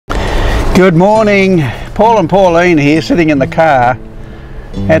Good morning, Paul and Pauline here, sitting in the car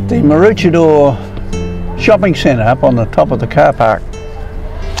at the Maroochydore shopping centre up on the top of the car park,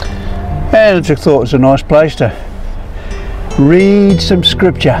 and I just thought it was a nice place to read some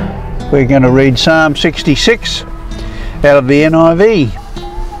scripture. We're going to read Psalm 66 out of the NIV.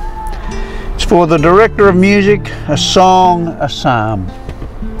 It's for the director of music, a song, a psalm.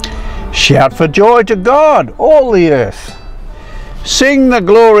 Shout for joy to God, all the earth. Sing the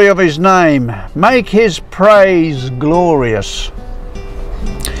glory of his name, make his praise glorious.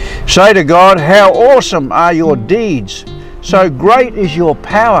 Say to God, how awesome are your deeds, so great is your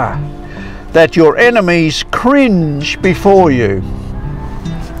power, that your enemies cringe before you.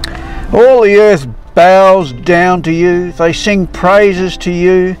 All the earth bows down to you, they sing praises to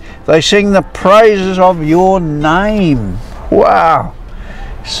you, they sing the praises of your name. Wow!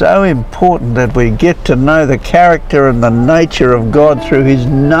 So important that we get to know the character and the nature of God through his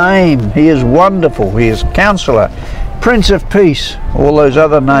name. He is wonderful, he is Counselor, Prince of Peace, all those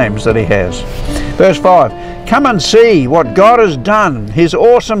other names that he has. Verse 5, come and see what God has done, his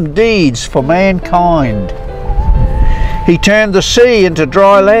awesome deeds for mankind. He turned the sea into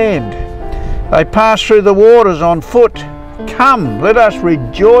dry land. They passed through the waters on foot. Come, let us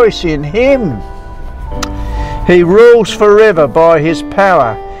rejoice in him. He rules forever by his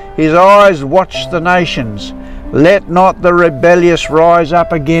power. His eyes watch the nations. Let not the rebellious rise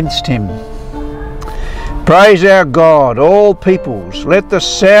up against him. Praise our God, all peoples. Let the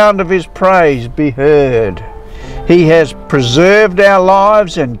sound of his praise be heard. He has preserved our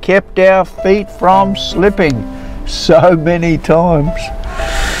lives and kept our feet from slipping so many times.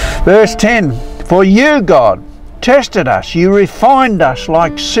 Verse 10, for you, God, tested us. You refined us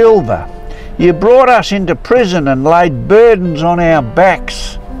like silver. You brought us into prison and laid burdens on our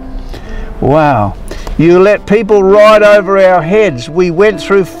backs. Wow. You let people ride over our heads. We went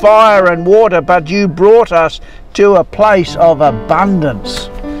through fire and water, but you brought us to a place of abundance.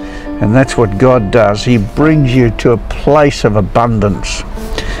 And that's what God does. He brings you to a place of abundance.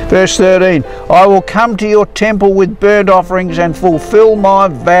 Verse 13, I will come to your temple with burnt offerings and fulfill my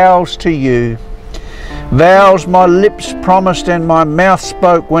vows to you. Vows my lips promised and my mouth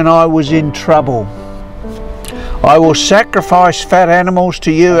spoke when I was in trouble. I will sacrifice fat animals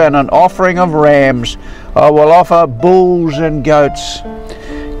to you and an offering of rams. I will offer bulls and goats.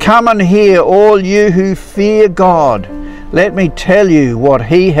 Come and hear, all you who fear God. Let me tell you what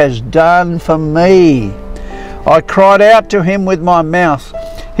he has done for me. I cried out to him with my mouth.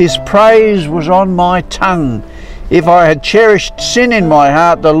 His praise was on my tongue. If I had cherished sin in my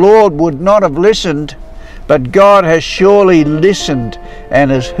heart, the Lord would not have listened. But God has surely listened and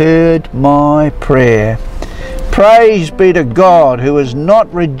has heard my prayer. Praise be to God who has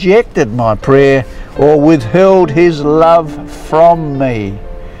not rejected my prayer or withheld his love from me.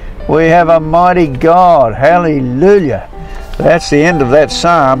 We have a mighty God. Hallelujah. That's the end of that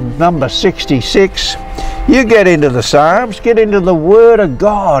Psalm, number 66. You get into the Psalms, get into the Word of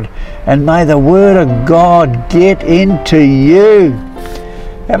God, and may the Word of God get into you.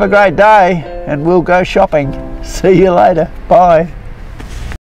 Have a great day, and we'll go shopping. See you later. Bye.